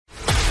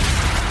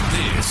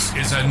This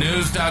is a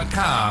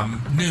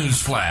News.com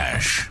news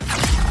flash.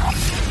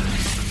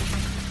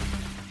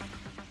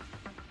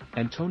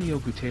 Antonio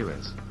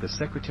Guterres, the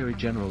Secretary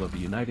General of the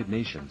United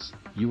Nations,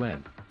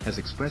 UN, has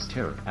expressed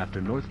terror after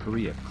North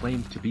Korea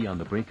claimed to be on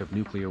the brink of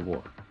nuclear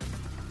war.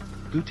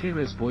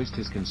 Guterres voiced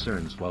his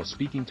concerns while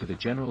speaking to the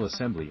General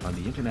Assembly on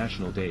the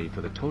International Day for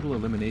the Total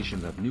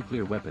Elimination of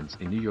Nuclear Weapons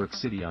in New York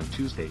City on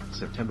Tuesday,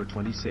 September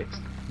 26,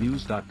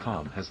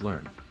 News.com has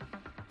learned.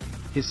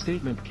 His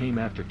statement came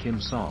after Kim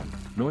Song,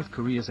 North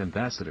Korea's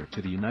ambassador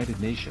to the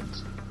United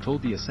Nations,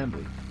 told the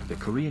Assembly, the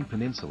Korean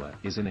Peninsula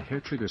is in a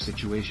hair-trigger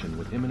situation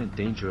with imminent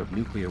danger of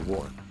nuclear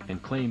war,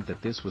 and claimed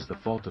that this was the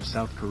fault of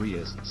South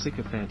Korea's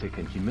sycophantic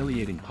and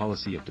humiliating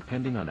policy of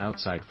depending on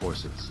outside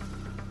forces.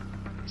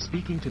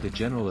 Speaking to the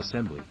General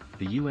Assembly,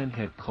 the UN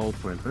head called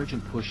for an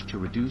urgent push to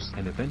reduce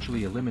and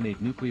eventually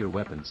eliminate nuclear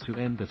weapons to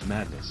end the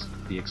madness,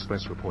 the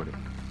Express reported.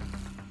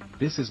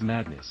 This is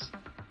madness.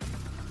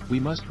 We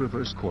must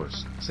reverse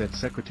course, said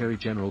Secretary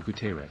General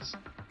Guterres.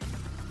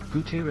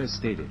 Guterres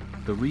stated,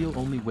 the real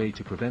only way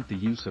to prevent the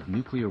use of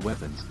nuclear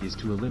weapons is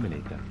to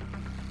eliminate them.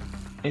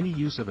 Any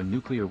use of a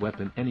nuclear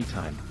weapon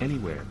anytime,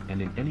 anywhere,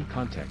 and in any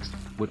context,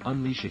 would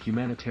unleash a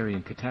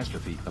humanitarian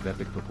catastrophe of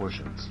epic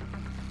proportions.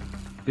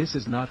 This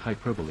is not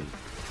hyperbole.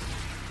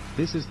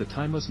 This is the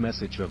timeless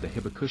message of the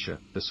Hibakusha,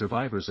 the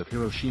survivors of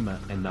Hiroshima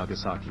and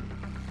Nagasaki.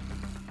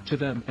 To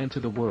them and to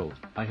the world,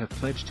 I have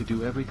pledged to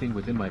do everything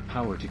within my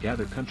power to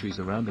gather countries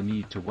around the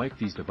need to wipe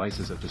these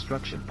devices of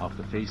destruction off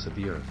the face of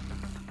the earth.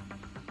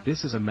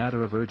 This is a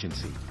matter of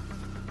urgency.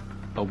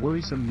 A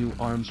worrisome new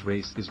arms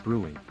race is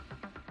brewing.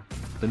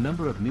 The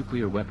number of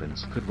nuclear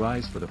weapons could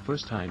rise for the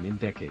first time in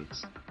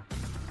decades.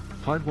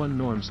 Hard-won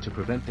norms to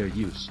prevent their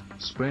use,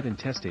 spread and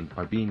testing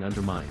are being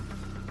undermined.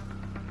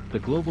 The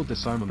global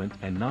disarmament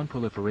and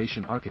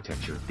non-proliferation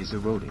architecture is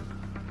eroding.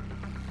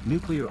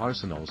 Nuclear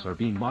arsenals are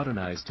being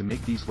modernized to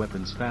make these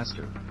weapons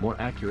faster, more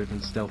accurate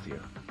and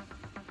stealthier.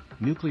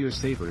 Nuclear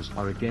sabers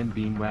are again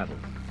being rattled.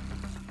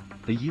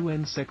 The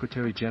UN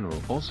Secretary General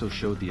also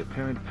showed the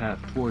apparent path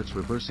towards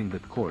reversing the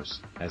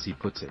course, as he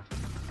puts it.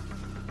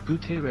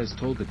 Guterres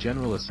told the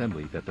General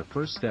Assembly that the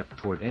first step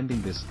toward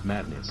ending this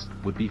madness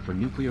would be for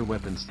nuclear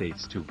weapon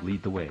states to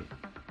lead the way.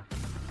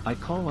 I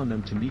call on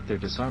them to meet their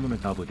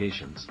disarmament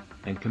obligations,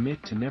 and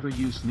commit to never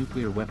use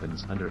nuclear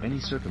weapons under any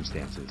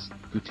circumstances,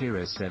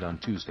 Guterres said on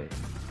Tuesday.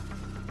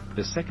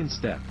 The second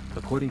step,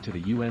 according to the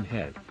UN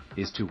head,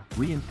 is to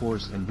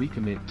reinforce and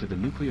recommit to the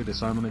nuclear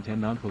disarmament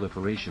and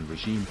non-proliferation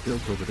regime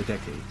built over the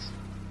decades.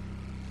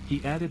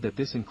 He added that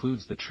this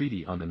includes the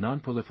Treaty on the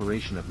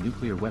Non-Proliferation of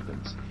Nuclear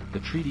Weapons, the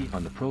Treaty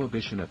on the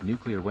Prohibition of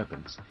Nuclear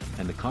Weapons,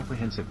 and the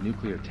Comprehensive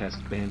Nuclear Test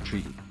Ban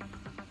Treaty.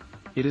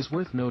 It is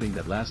worth noting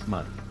that last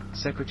month,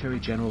 Secretary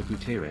General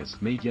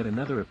Guterres made yet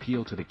another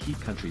appeal to the key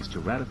countries to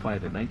ratify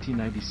the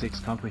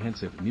 1996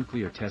 Comprehensive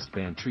Nuclear Test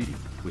Ban Treaty,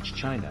 which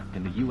China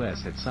and the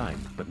US had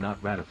signed but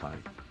not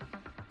ratified.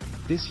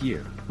 This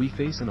year, we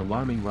face an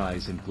alarming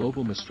rise in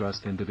global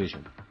mistrust and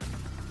division.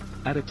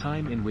 At a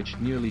time in which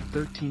nearly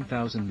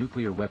 13,000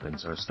 nuclear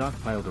weapons are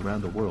stockpiled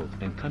around the world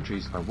and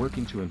countries are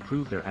working to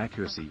improve their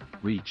accuracy,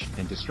 reach,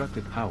 and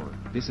destructive power,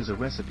 this is a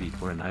recipe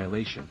for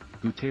annihilation,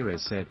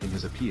 Guterres said in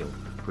his appeal,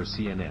 per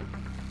CNN.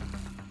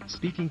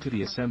 Speaking to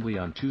the Assembly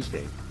on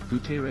Tuesday,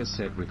 Guterres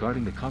said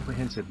regarding the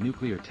Comprehensive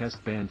Nuclear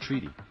Test Ban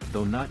Treaty,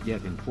 though not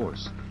yet in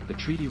force, the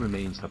treaty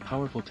remains a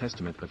powerful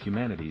testament of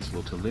humanity's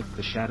will to lift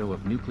the shadow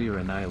of nuclear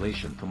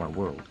annihilation from our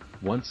world,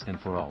 once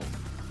and for all.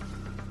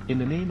 In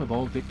the name of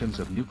all victims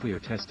of nuclear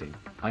testing,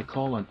 I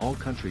call on all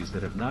countries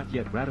that have not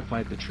yet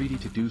ratified the treaty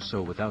to do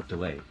so without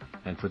delay,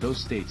 and for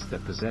those states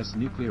that possess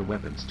nuclear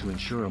weapons to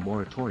ensure a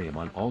moratorium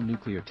on all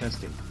nuclear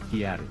testing,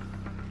 he added.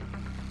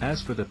 As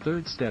for the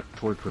third step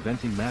toward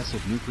preventing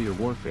massive nuclear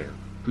warfare,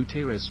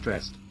 Guterres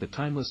stressed the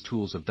timeless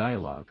tools of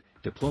dialogue,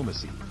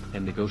 diplomacy,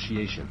 and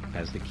negotiation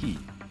as the key.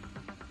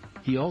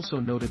 He also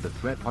noted the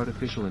threat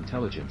artificial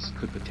intelligence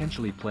could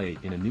potentially play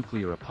in a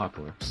nuclear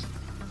apocalypse.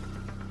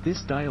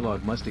 This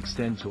dialogue must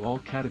extend to all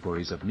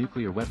categories of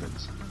nuclear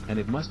weapons, and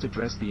it must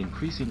address the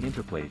increasing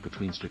interplay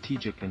between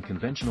strategic and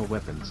conventional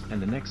weapons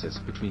and the nexus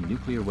between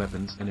nuclear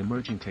weapons and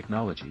emerging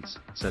technologies,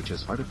 such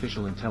as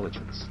artificial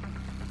intelligence.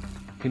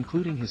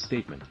 Concluding his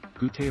statement,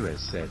 Guterres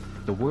said,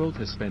 the world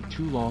has spent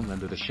too long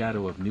under the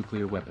shadow of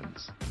nuclear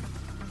weapons.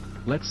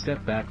 Let's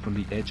step back from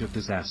the edge of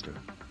disaster.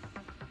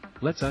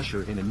 Let's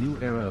usher in a new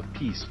era of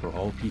peace for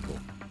all people.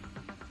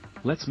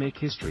 Let's make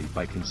history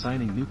by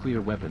consigning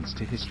nuclear weapons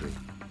to history.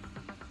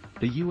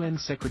 The UN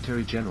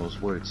Secretary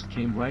General's words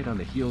came right on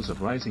the heels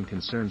of rising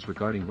concerns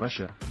regarding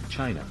Russia,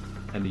 China,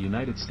 and the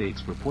United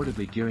States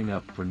reportedly gearing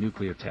up for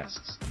nuclear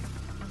tests.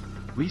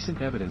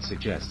 Recent evidence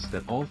suggests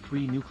that all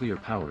three nuclear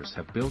powers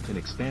have built and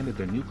expanded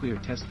their nuclear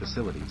test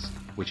facilities,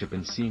 which have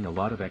been seeing a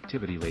lot of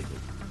activity lately.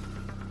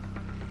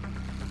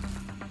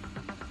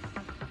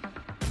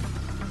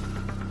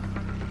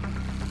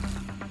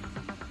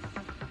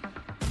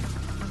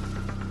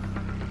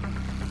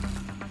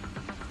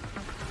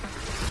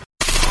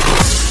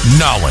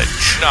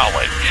 Knowledge.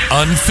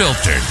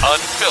 Unfiltered.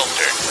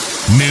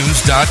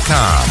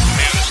 News.com.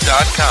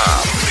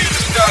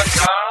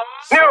 News.com